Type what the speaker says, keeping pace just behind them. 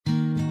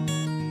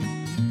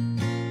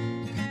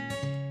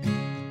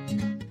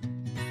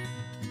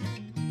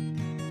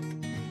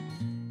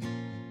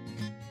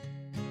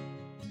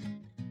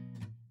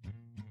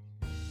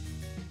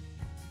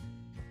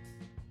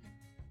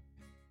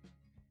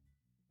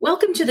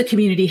Welcome to the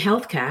Community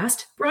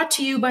Healthcast, brought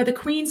to you by the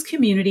Queen's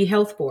Community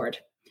Health Board.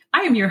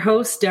 I am your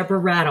host, Deborah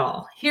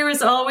Radall, here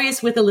as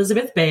always with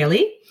Elizabeth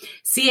Bailey,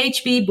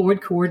 CHB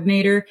Board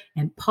Coordinator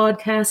and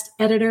Podcast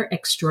Editor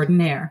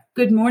Extraordinaire.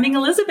 Good morning,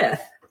 Elizabeth.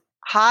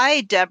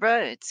 Hi,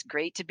 Deborah. It's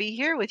great to be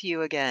here with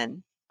you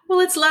again.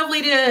 Well, it's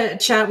lovely to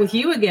chat with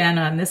you again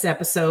on this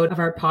episode of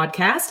our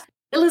podcast.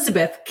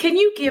 Elizabeth, can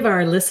you give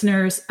our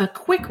listeners a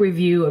quick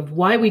review of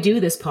why we do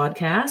this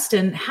podcast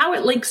and how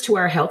it links to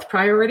our health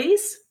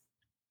priorities?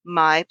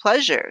 My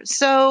pleasure.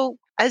 So,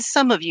 as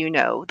some of you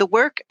know, the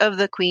work of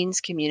the Queen's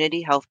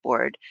Community Health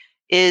Board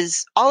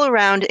is all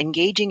around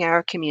engaging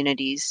our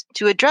communities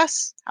to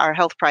address our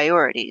health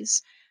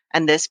priorities.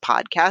 And this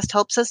podcast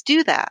helps us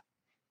do that.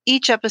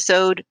 Each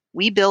episode,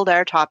 we build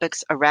our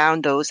topics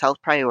around those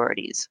health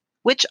priorities,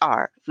 which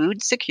are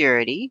food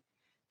security,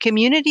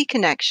 community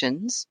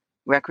connections,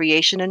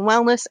 recreation and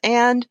wellness,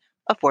 and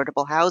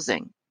affordable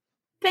housing.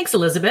 Thanks,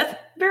 Elizabeth.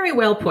 Very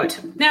well put.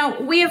 Now,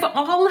 we have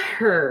all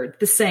heard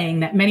the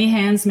saying that many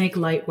hands make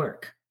light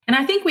work. And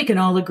I think we can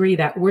all agree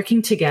that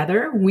working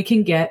together, we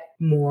can get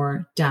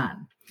more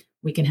done.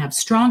 We can have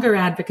stronger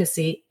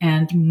advocacy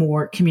and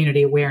more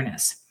community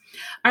awareness.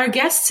 Our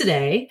guests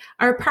today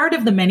are part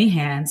of the many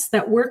hands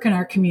that work in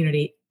our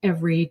community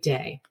every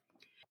day.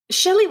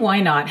 Shelley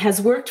Wynot has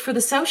worked for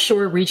the South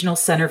Shore Regional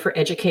Center for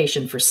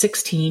Education for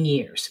 16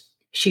 years.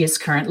 She is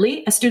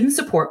currently a student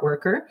support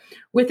worker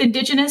with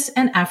Indigenous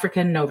and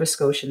African Nova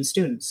Scotian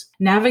students,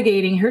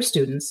 navigating her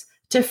students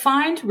to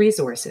find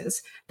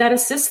resources that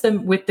assist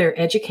them with their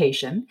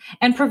education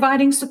and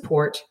providing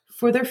support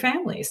for their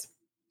families.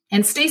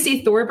 And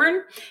Stacey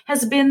Thorburn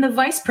has been the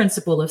vice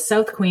principal of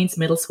South Queens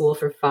Middle School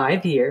for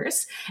 5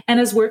 years and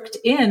has worked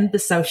in the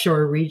South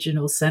Shore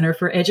Regional Center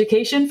for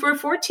Education for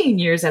 14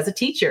 years as a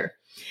teacher.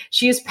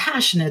 She is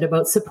passionate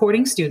about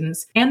supporting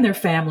students and their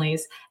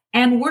families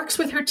and works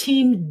with her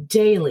team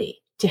daily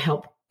to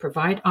help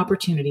provide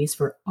opportunities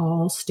for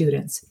all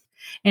students.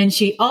 And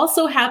she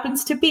also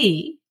happens to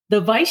be the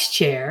vice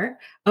chair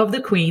of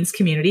the Queen's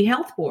Community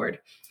Health Board.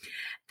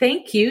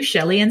 Thank you,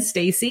 Shelley and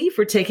Stacey,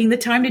 for taking the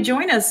time to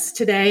join us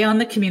today on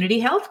the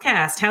Community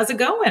Healthcast. How's it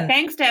going?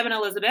 Thanks, Deb and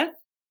Elizabeth.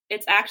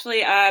 It's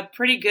actually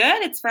pretty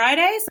good. It's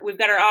Friday, so we've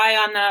got our eye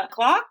on the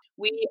clock.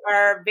 We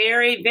are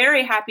very,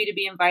 very happy to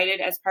be invited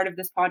as part of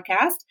this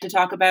podcast to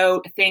talk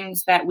about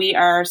things that we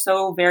are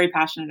so very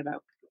passionate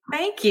about.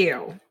 Thank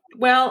you.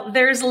 Well,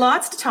 there's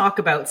lots to talk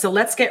about, so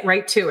let's get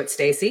right to it,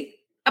 Stacey.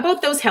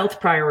 About those health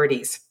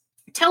priorities.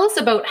 Tell us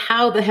about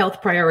how the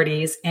health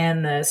priorities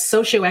and the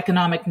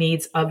socioeconomic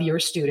needs of your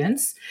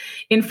students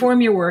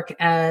inform your work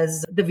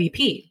as the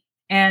VP.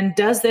 And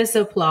does this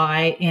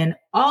apply in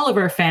all of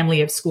our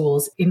family of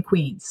schools in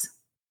Queens?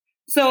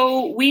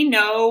 So we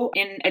know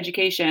in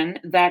education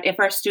that if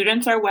our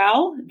students are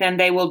well, then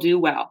they will do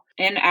well.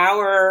 In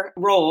our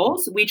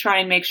roles, we try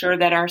and make sure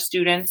that our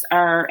students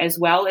are as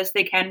well as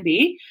they can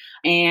be.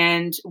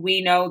 And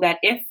we know that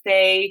if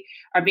they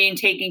are being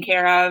taken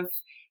care of,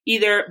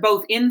 either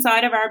both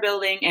inside of our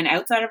building and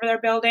outside of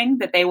our building,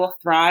 that they will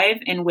thrive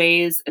in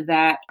ways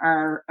that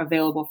are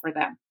available for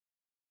them.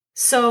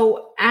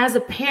 So as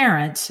a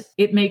parent,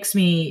 it makes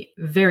me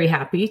very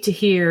happy to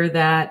hear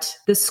that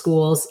the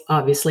schools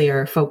obviously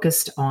are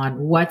focused on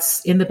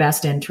what's in the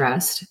best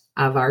interest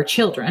of our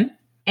children,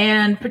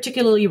 and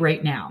particularly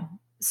right now.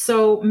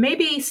 So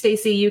maybe,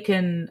 Stacey, you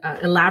can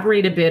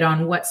elaborate a bit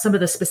on what some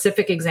of the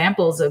specific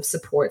examples of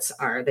supports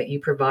are that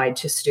you provide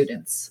to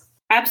students.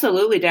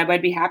 Absolutely, Deb.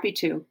 I'd be happy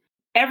to.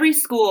 Every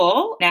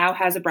school now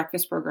has a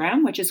breakfast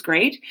program, which is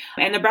great.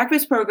 And the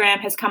breakfast program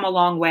has come a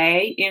long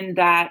way in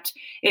that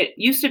it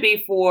used to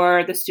be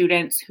for the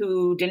students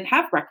who didn't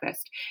have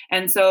breakfast.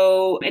 And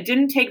so it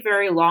didn't take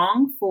very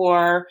long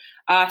for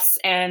us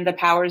and the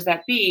powers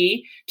that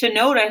be to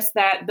notice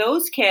that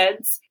those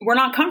kids were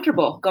not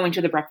comfortable going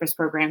to the breakfast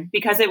program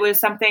because it was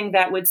something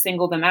that would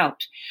single them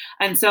out.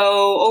 And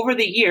so over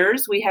the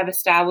years, we have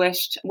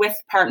established with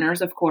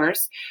partners, of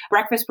course,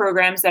 breakfast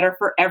programs that are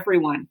for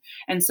everyone.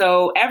 And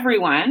so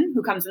everyone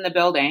who comes in the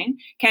building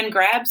can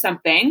grab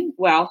something.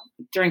 Well,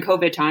 during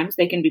COVID times,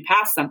 they can be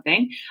passed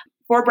something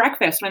for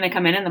breakfast when they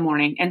come in the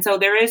morning. And so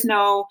there is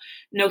no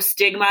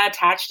stigma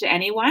attached to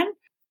anyone.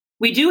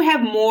 We do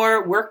have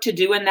more work to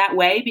do in that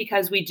way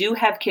because we do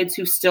have kids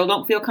who still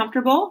don't feel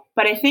comfortable.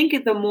 But I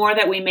think the more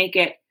that we make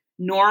it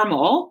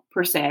normal,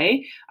 per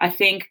se, I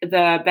think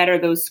the better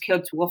those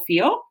kids will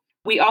feel.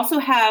 We also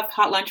have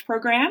hot lunch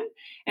program.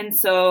 And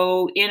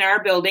so in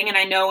our building, and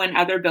I know in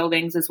other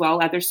buildings as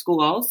well, other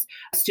schools,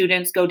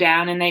 students go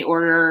down and they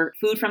order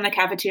food from the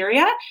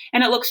cafeteria,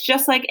 and it looks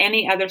just like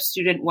any other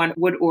student one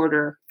would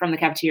order from the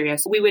cafeteria.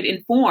 So we would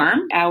inform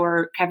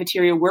our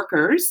cafeteria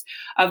workers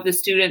of the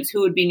students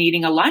who would be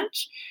needing a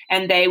lunch,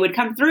 and they would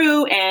come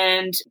through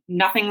and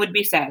nothing would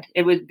be said.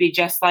 It would be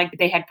just like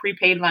they had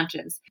prepaid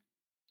lunches.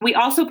 We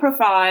also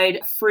provide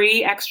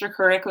free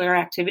extracurricular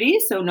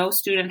activities, so no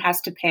student has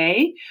to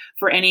pay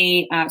for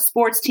any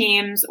sports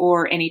teams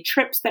or any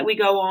trips that we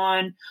go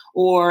on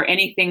or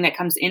anything that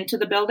comes into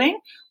the building.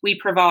 We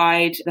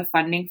provide the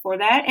funding for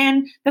that,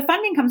 and the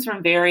funding comes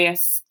from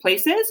various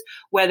places,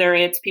 whether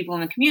it's people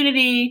in the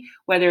community,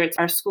 whether it's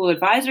our school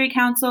advisory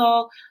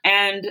council,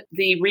 and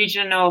the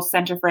Regional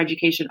Center for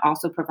Education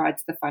also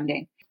provides the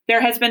funding. There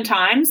has been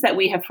times that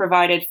we have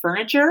provided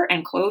furniture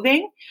and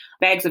clothing,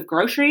 bags of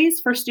groceries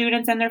for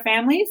students and their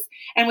families.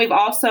 And we've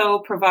also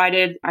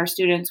provided our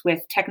students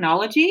with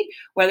technology,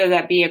 whether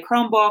that be a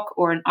Chromebook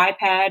or an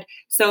iPad,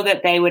 so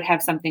that they would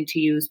have something to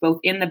use both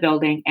in the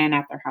building and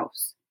at their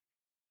house.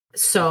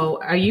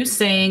 So are you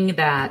saying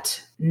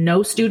that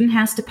no student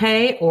has to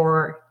pay,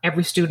 or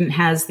every student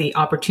has the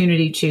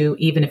opportunity to,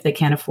 even if they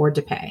can't afford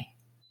to pay?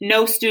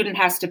 No student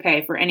has to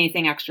pay for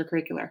anything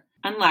extracurricular,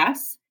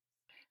 unless...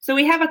 So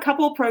we have a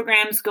couple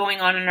programs going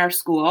on in our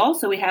school.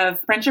 So we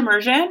have French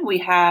immersion, we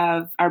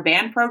have our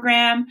band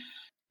program.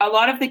 A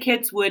lot of the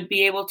kids would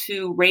be able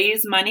to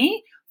raise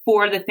money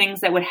for the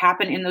things that would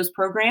happen in those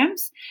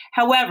programs.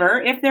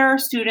 However, if there are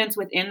students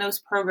within those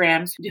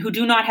programs who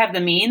do not have the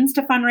means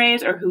to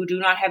fundraise or who do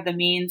not have the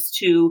means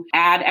to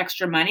add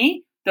extra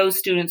money, those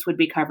students would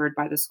be covered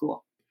by the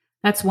school.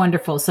 That's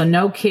wonderful. So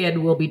no kid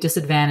will be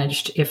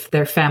disadvantaged if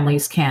their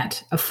families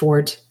can't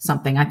afford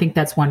something. I think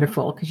that's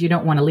wonderful because you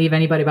don't want to leave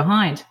anybody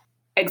behind.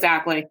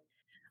 Exactly.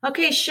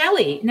 Okay,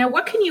 Shelley, now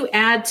what can you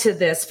add to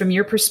this from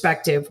your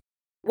perspective?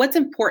 What's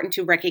important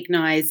to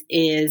recognize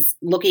is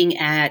looking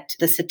at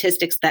the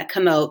statistics that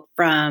come out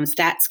from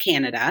Stats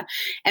Canada.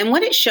 And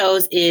what it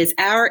shows is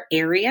our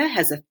area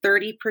has a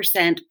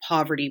 30%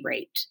 poverty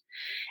rate.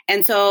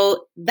 And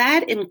so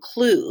that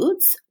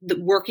includes the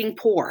working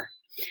poor.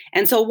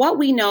 And so what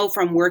we know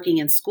from working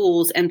in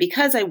schools, and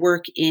because I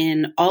work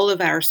in all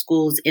of our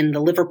schools in the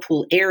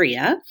Liverpool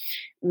area,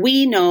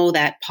 we know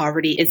that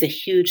poverty is a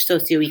huge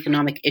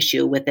socioeconomic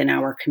issue within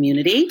our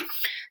community.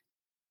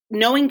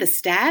 Knowing the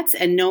stats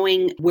and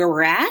knowing where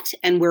we're at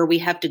and where we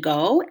have to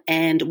go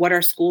and what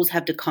our schools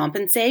have to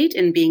compensate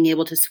and being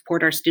able to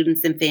support our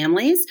students and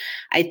families,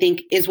 I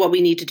think is what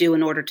we need to do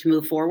in order to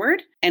move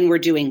forward. And we're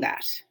doing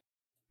that.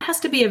 It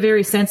has to be a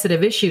very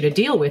sensitive issue to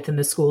deal with in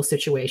the school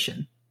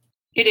situation.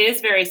 It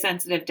is very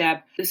sensitive,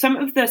 Deb. Some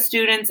of the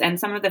students and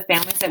some of the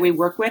families that we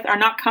work with are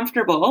not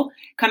comfortable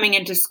coming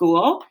into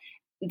school.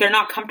 They're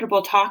not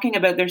comfortable talking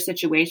about their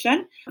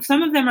situation.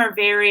 Some of them are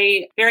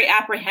very, very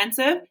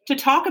apprehensive to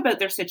talk about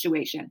their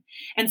situation.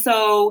 And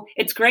so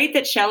it's great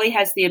that Shelley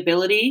has the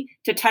ability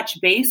to touch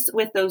base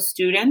with those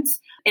students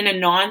in a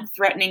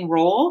non-threatening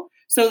role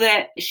so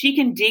that she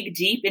can dig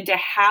deep into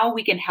how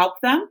we can help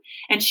them.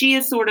 And she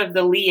is sort of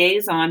the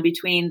liaison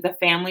between the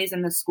families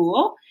and the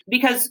school,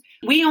 because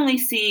we only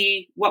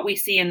see what we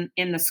see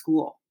in the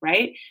school,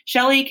 right?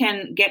 Shelley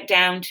can get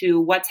down to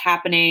what's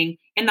happening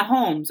in the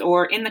homes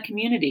or in the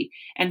community.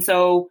 And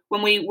so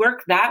when we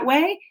work that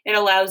way, it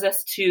allows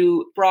us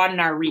to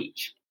broaden our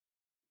reach.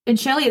 And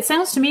Shelley, it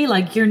sounds to me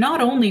like you're not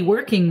only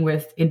working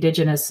with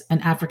Indigenous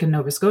and African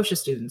Nova Scotia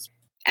students.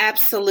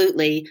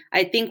 Absolutely.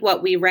 I think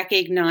what we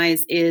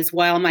recognize is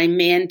while my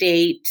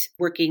mandate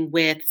working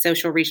with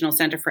Social Regional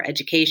Center for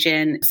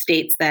Education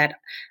states that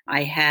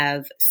I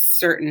have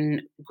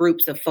certain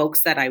groups of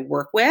folks that I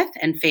work with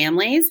and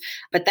families,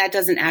 but that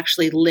doesn't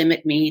actually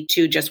limit me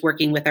to just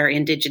working with our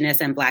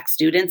Indigenous and Black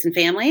students and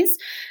families.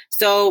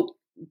 So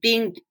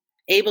being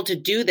able to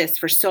do this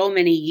for so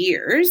many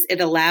years,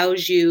 it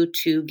allows you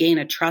to gain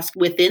a trust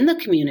within the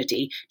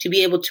community to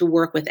be able to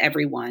work with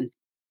everyone.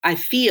 I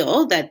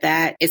feel that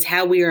that is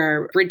how we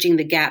are bridging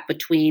the gap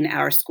between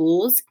our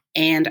schools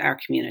and our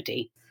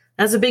community.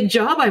 That's a big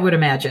job, I would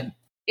imagine.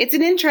 It's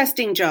an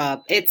interesting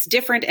job. It's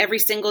different every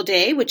single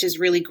day, which is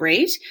really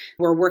great.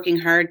 We're working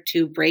hard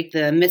to break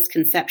the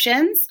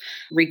misconceptions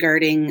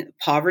regarding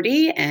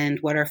poverty and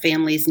what our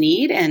families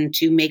need and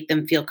to make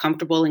them feel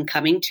comfortable in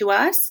coming to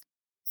us.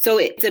 So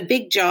it's a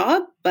big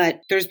job,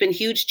 but there's been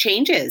huge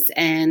changes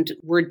and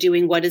we're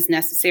doing what is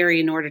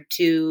necessary in order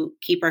to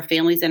keep our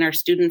families and our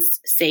students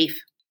safe.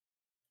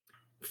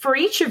 For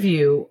each of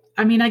you,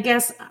 I mean, I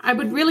guess I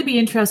would really be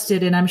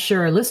interested, and I'm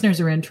sure our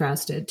listeners are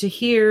interested, to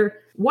hear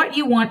what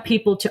you want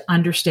people to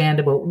understand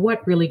about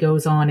what really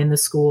goes on in the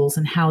schools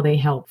and how they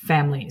help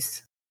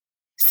families.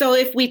 So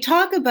if we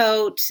talk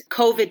about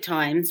COVID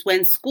times,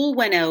 when school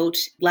went out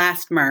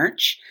last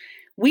March,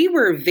 we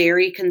were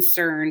very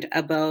concerned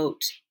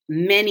about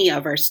many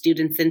of our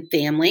students and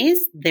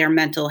families, their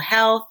mental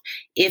health,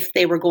 if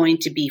they were going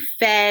to be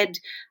fed,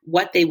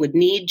 what they would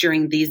need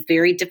during these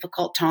very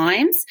difficult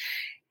times.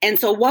 And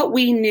so what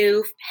we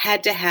knew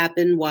had to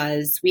happen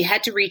was we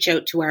had to reach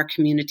out to our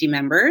community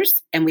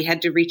members and we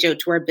had to reach out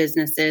to our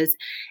businesses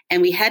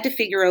and we had to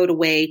figure out a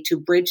way to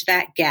bridge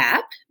that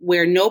gap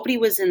where nobody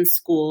was in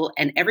school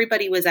and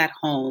everybody was at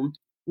home.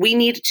 We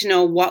needed to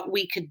know what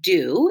we could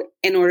do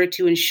in order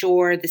to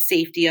ensure the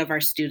safety of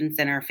our students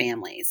and our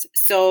families.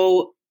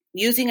 So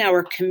using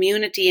our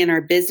community and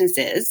our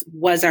businesses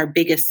was our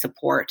biggest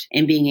support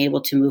in being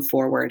able to move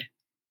forward.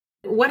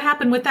 What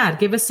happened with that?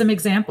 Give us some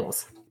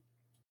examples.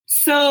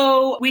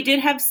 So we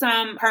did have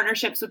some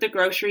partnerships with the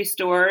grocery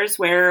stores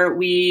where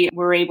we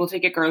were able to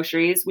get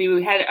groceries.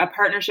 We had a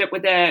partnership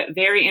with a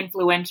very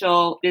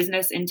influential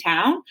business in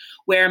town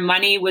where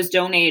money was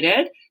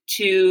donated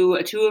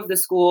to two of the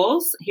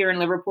schools here in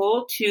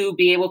Liverpool to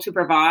be able to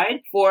provide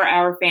for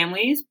our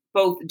families,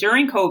 both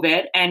during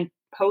COVID and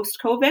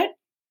post-COVID.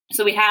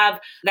 So we have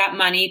that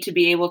money to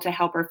be able to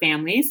help our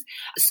families.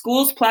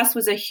 Schools Plus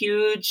was a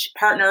huge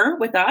partner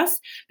with us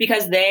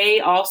because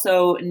they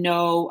also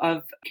know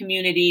of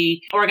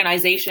community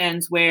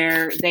organizations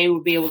where they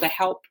would be able to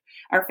help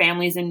our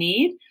families in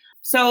need.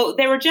 So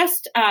there were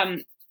just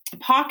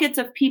pockets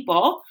of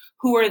people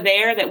who were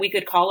there that we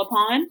could call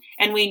upon,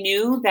 and we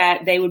knew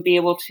that they would be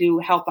able to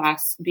help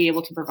us be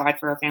able to provide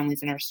for our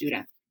families and our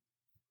students.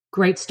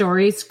 Great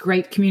stories,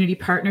 great community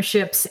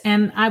partnerships.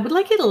 And I would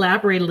like you to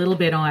elaborate a little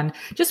bit on,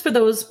 just for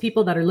those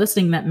people that are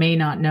listening that may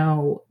not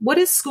know, what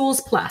is Schools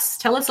Plus?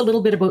 Tell us a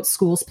little bit about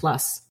Schools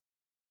Plus.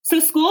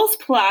 So Schools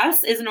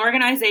Plus is an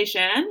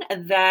organization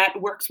that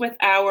works with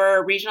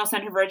our Regional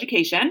Center for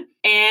Education,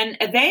 and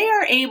they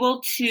are able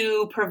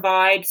to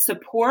provide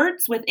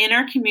supports within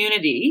our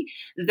community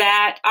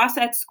that us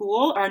at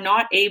school are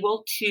not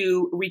able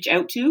to reach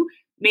out to.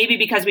 Maybe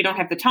because we don't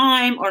have the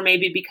time, or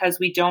maybe because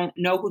we don't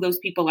know who those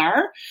people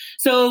are.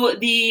 So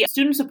the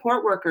student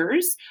support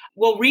workers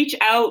will reach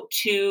out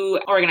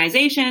to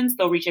organizations,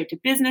 they'll reach out to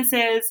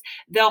businesses,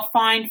 they'll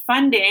find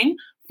funding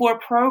for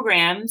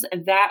programs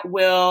that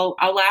will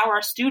allow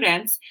our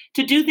students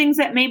to do things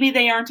that maybe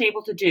they aren't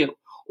able to do,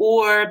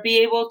 or be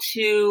able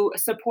to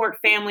support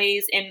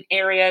families in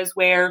areas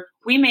where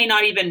we may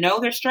not even know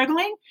they're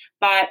struggling,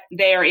 but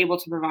they are able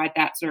to provide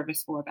that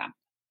service for them.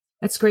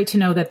 That's great to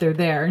know that they're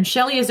there. And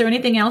Shelley, is there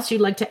anything else you'd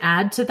like to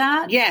add to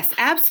that? Yes,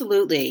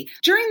 absolutely.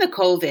 During the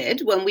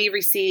COVID, when we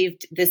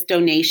received this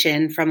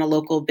donation from a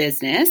local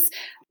business,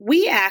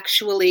 we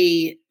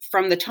actually,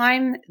 from the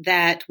time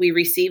that we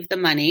received the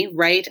money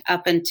right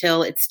up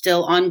until it's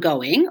still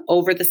ongoing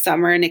over the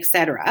summer and et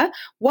cetera,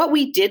 what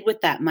we did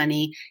with that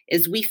money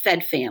is we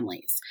fed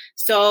families.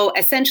 So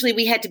essentially,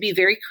 we had to be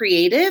very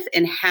creative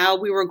in how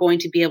we were going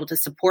to be able to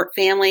support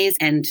families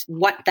and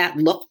what that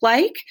looked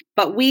like.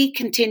 But we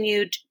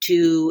continued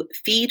to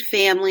feed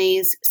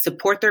families,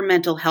 support their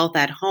mental health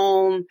at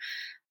home,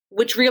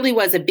 which really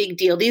was a big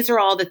deal. These are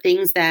all the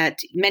things that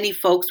many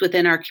folks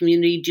within our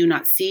community do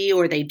not see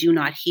or they do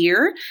not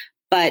hear.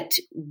 But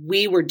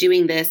we were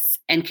doing this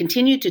and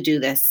continue to do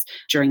this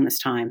during this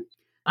time.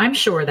 I'm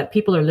sure that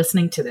people are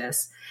listening to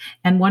this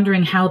and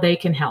wondering how they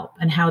can help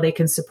and how they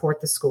can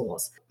support the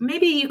schools.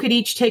 Maybe you could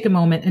each take a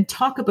moment and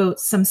talk about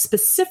some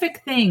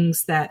specific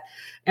things that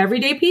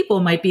everyday people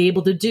might be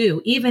able to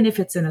do, even if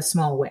it's in a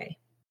small way.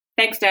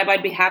 Thanks, Deb.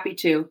 I'd be happy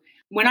to.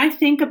 When I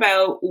think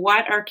about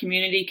what our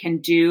community can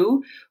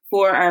do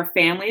for our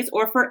families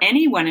or for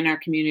anyone in our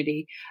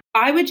community,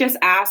 I would just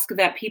ask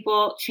that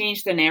people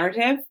change the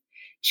narrative,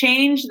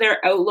 change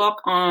their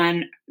outlook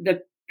on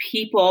the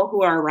people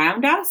who are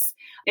around us.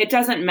 It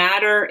doesn't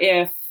matter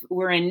if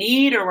we're in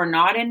need or we're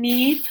not in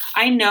need.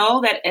 I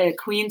know that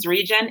Queen's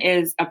Region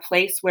is a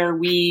place where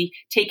we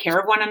take care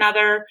of one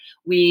another.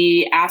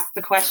 We ask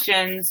the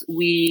questions.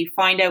 We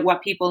find out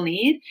what people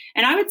need.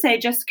 And I would say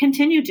just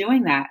continue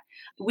doing that.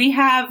 We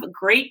have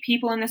great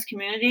people in this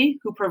community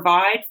who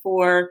provide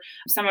for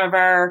some of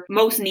our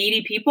most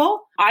needy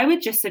people. I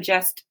would just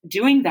suggest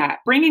doing that,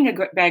 bringing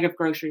a bag of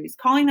groceries,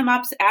 calling them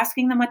up,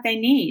 asking them what they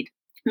need.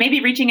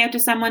 Maybe reaching out to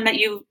someone that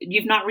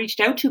you've not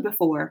reached out to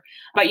before,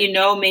 but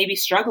may be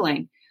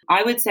struggling.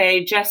 I would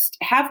say just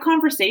have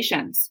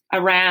conversations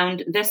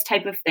around this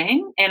type of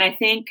thing. And I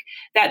think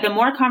that the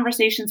more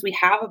conversations we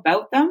have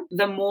about them,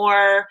 the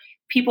more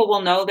people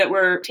will know that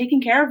we're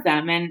taking care of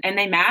them and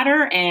they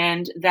matter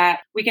and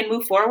that we can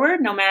move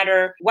forward no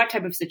matter what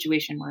type of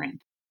situation we're in.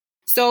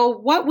 So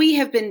what we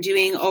have been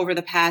doing over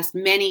the past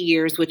many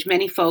years, which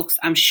many folks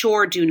I'm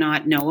sure do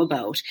not know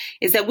about,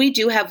 is that we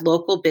do have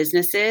local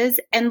businesses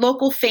and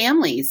local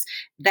families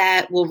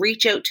that will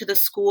reach out to the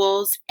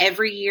schools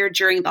every year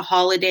during the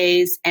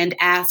holidays and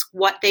ask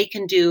what they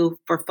can do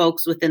for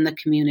folks within the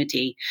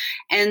community.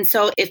 And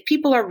so if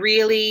people are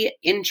really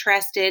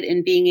interested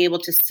in being able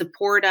to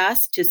support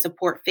us, to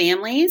support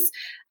families,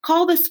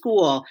 call the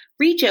school,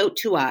 reach out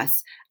to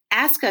us,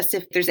 ask us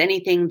if there's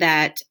anything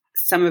that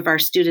some of our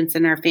students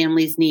and our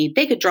families need.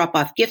 They could drop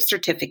off gift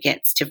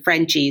certificates to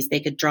Frenchies. They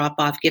could drop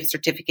off gift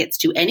certificates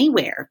to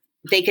anywhere.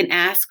 They can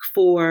ask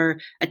for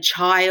a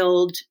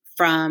child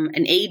from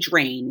an age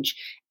range,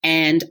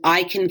 and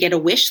I can get a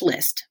wish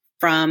list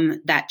from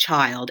that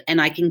child,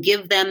 and I can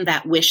give them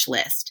that wish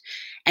list.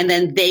 And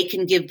then they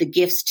can give the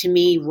gifts to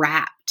me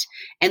wrapped.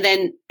 And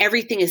then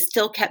everything is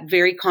still kept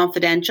very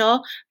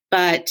confidential.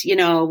 But,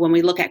 when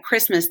we look at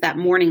Christmas, that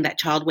morning, that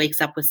child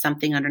wakes up with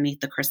something underneath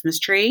the Christmas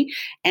tree.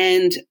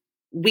 And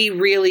we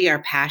really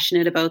are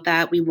passionate about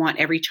that. We want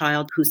every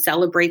child who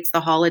celebrates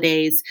the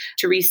holidays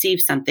to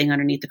receive something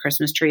underneath the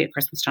Christmas tree at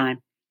Christmas time.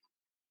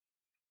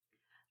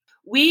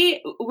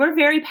 We're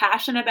very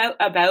passionate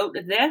about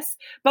this,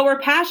 but we're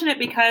passionate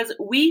because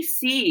we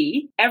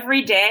see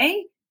every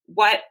day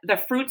what the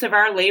fruits of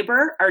our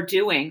labor are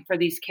doing for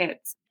these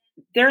kids.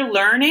 They're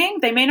learning,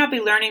 they may not be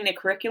learning the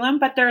curriculum,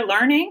 but they're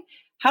learning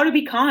how to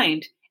be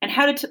kind and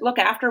how to look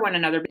after one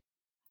another.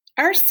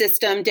 Our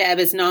system, Deb,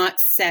 is not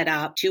set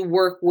up to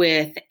work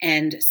with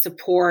and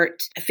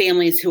support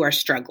families who are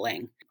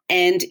struggling.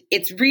 And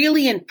it's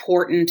really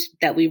important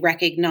that we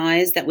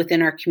recognize that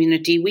within our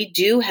community, we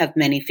do have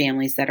many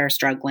families that are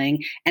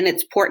struggling. And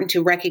it's important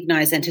to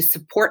recognize and to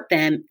support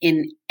them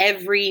in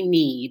every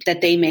need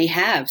that they may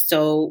have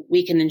so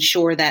we can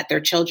ensure that their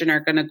children are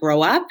going to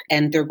grow up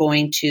and they're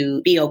going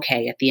to be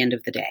okay at the end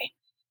of the day.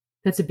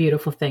 That's a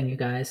beautiful thing, you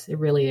guys. It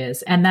really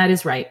is. And that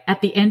is right.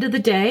 At the end of the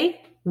day,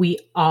 we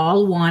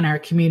all want our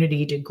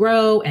community to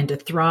grow and to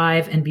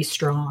thrive and be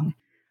strong.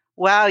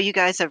 Wow, you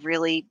guys have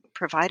really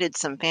provided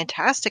some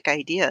fantastic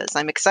ideas.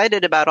 I'm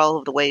excited about all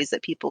of the ways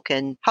that people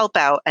can help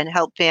out and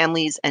help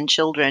families and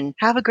children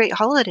have a great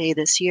holiday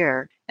this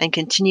year and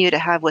continue to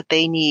have what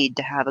they need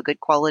to have a good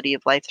quality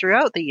of life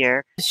throughout the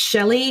year.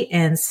 Shelley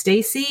and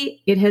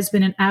Stacy, it has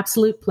been an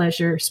absolute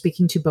pleasure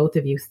speaking to both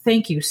of you.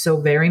 Thank you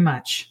so very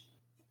much.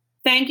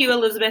 Thank you,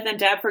 Elizabeth and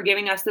Deb, for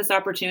giving us this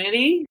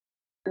opportunity.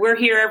 We're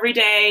here every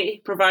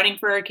day providing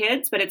for our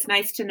kids, but it's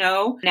nice to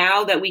know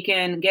now that we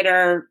can get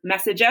our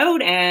message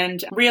out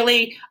and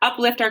really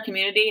uplift our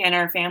community and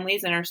our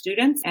families and our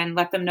students and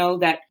let them know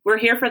that we're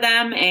here for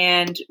them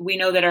and we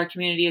know that our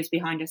community is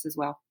behind us as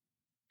well.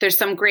 There's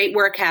some great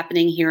work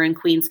happening here in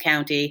Queens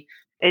County.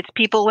 It's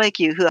people like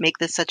you who make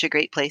this such a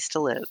great place to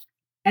live.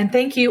 And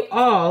thank you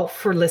all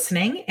for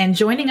listening and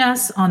joining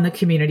us on the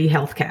Community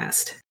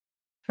Healthcast.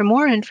 For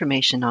more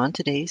information on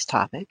today's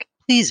topic,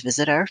 please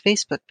visit our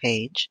Facebook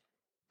page,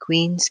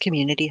 Queens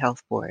Community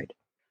Health Board,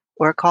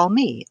 or call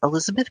me,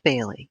 Elizabeth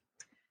Bailey,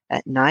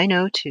 at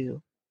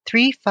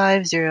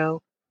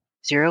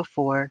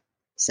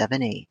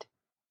 902-350-0478.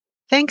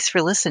 Thanks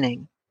for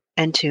listening,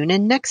 and tune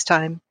in next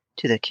time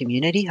to the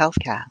Community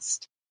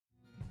Healthcast.